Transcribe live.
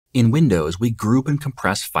In Windows, we group and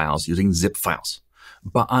compress files using zip files.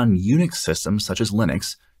 But on Unix systems such as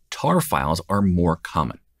Linux, tar files are more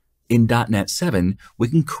common. In .NET 7, we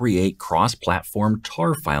can create cross-platform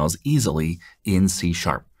tar files easily in C#.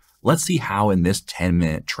 Let's see how in this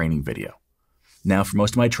 10-minute training video. Now, for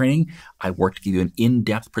most of my training, I work to give you an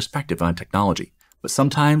in-depth perspective on technology. But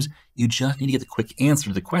sometimes you just need to get the quick answer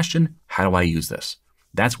to the question, how do I use this?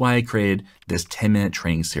 That's why I created this 10-minute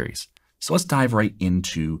training series. So let's dive right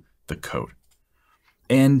into the code.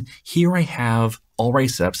 And here I have already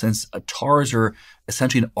set up, since tars are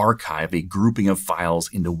essentially an archive, a grouping of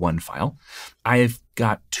files into one file. I've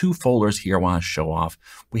got two folders here I want to show off.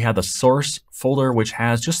 We have the source folder, which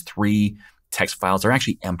has just 3 text files. They're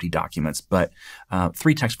actually empty documents, but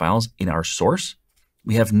 3 text files in our source.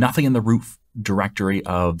 We have nothing in the root directory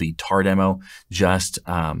of the tar demo, just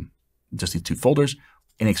these 2 folders,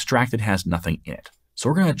 and extracted has nothing in it. So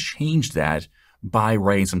we're going to change that by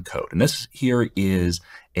writing some code. And this here is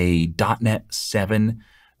a .NET 7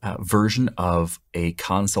 version of a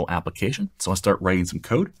console application. So I'll start writing some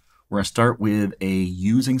code. We're going to start with a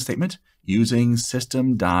using statement, using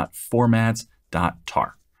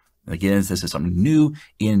system.formats.tar. Again, this is something new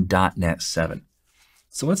in .NET 7.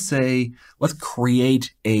 So let's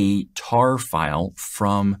create a tar file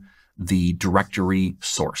from the directory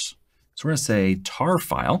source. So we're going to say tar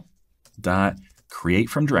file dot create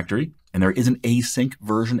from directory, and there is an async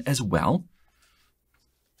version as well.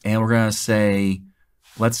 And we're going to say,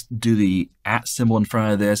 let's do the @ symbol in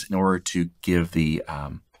front of this in order to give the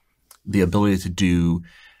ability to do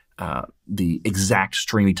the exact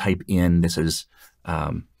string we type in. This is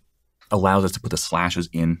allows us to put the slashes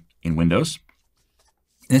in Windows.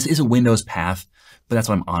 And this is a Windows path, but that's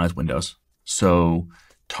what I'm on as Windows. So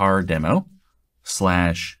tar demo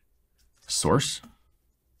 /source.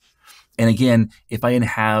 And again, if I didn't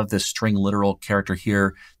have the string literal character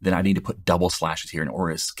here, then I need to put double slashes here in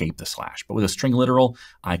order to escape the slash. But with a string literal,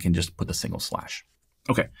 I can just put the single slash.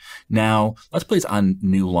 Okay, now let's put this on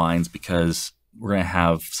new lines because we're going to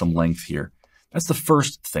have some length here. That's the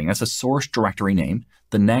first thing. That's a source directory name.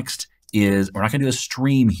 The next is, we're not going to do a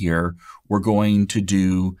stream here. We're going to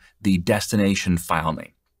do the destination file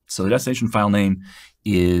name. So the destination file name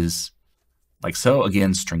is like so.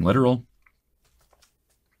 Again, string literal.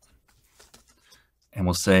 And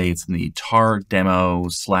we'll say it's in the tar demo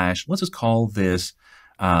 / let's just call this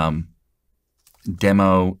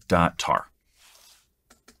demo.tar.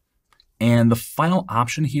 And the final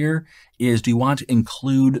option here is, do you want to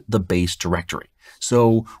include the base directory?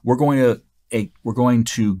 So we're going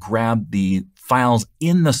to grab the files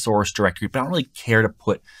in the source directory, but I don't really care to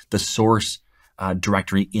put the source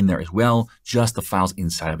directory in there as well, just the files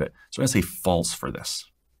inside of it. So I'm going to say false for this.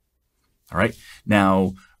 All right.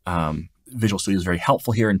 Now, Visual Studio is very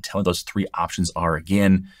helpful here in telling those 3 options are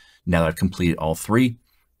again, now that I've completed all 3,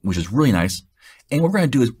 which is really nice. And what we're going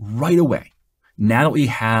to do is right away, now that we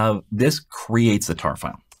have this, creates the tar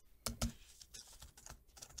file.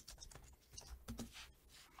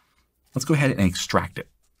 Let's go ahead and extract it.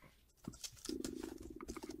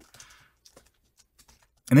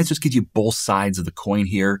 And this just gives you both sides of the coin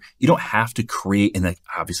here. You don't have to create and then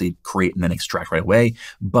obviously create and then extract right away,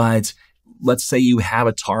 but let's say you have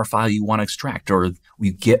a tar file you want to extract, or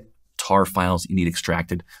you get tar files you need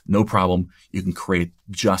extracted, no problem. You can create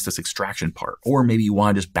just this extraction part, or maybe you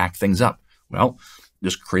want to just back things up. Well,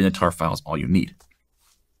 just creating a tar file is all you need.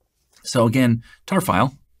 So again, tar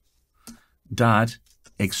file dot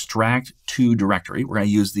extract to directory. We're going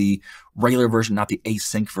to use the regular version, not the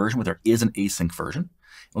async version, but there is an async version.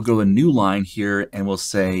 We'll go to a new line here and we'll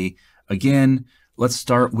say, again, let's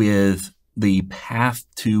start with the path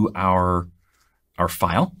to our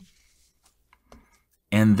file.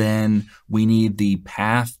 And then we need the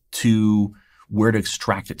path to where to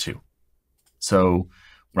extract it to. So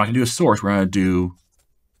we're not going to do a source, we're going to do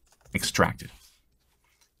extracted.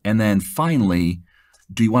 And then finally,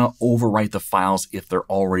 do you want to overwrite the files if they're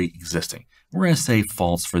already existing? We're going to say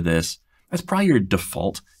false for this. That's probably your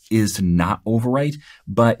default, is to not overwrite,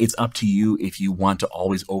 but it's up to you if you want to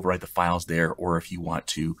always overwrite the files there or if you want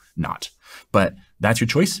to not. But that's your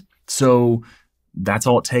choice. So that's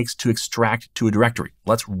all it takes to extract to a directory.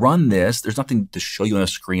 Let's run this. There's nothing to show you on the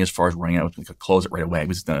screen as far as running it. We could close it right away.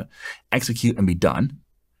 We're just going to execute and be done.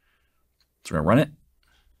 So we're going to run it.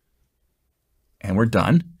 And we're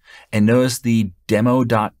done. And notice the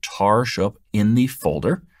demo.tar show up in the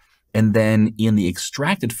folder. And then in the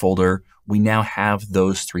extracted folder, we now have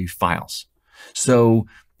those 3 files. So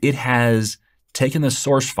it has taken the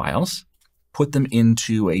source files, put them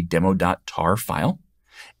into a demo.tar file.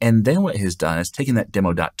 And then what it has done is taken that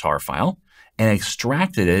demo.tar file and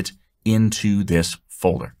extracted it into this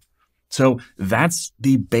folder. So that's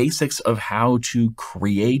the basics of how to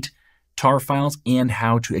create tar files and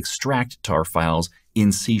how to extract tar files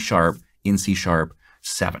in C#, in C#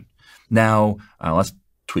 7. Now, let's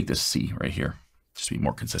tweak this C right here, just to be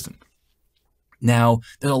more consistent. Now,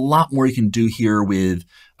 there's a lot more you can do here with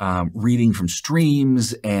reading from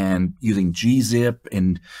streams and using gzip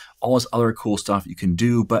and all this other cool stuff you can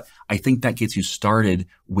do, but I think that gets you started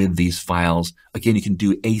with these files. Again, you can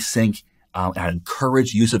do async. I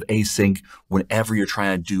encourage use of async whenever you're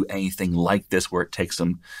trying to do anything like this, where it takes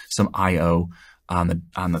some I/O on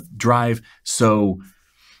the drive. So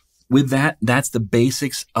with that, that's the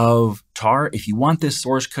basics of tar. If you want this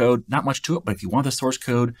source code, not much to it, but if you want the source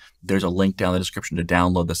code, there's a link down in the description to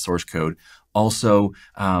download the source code. Also,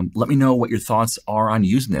 let me know what your thoughts are on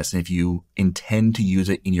using this, and if you intend to use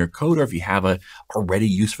it in your code, or if you have a ready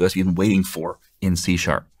use for this you've been waiting for in C#.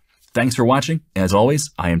 Thanks for watching. As always,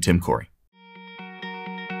 I am Tim Corey.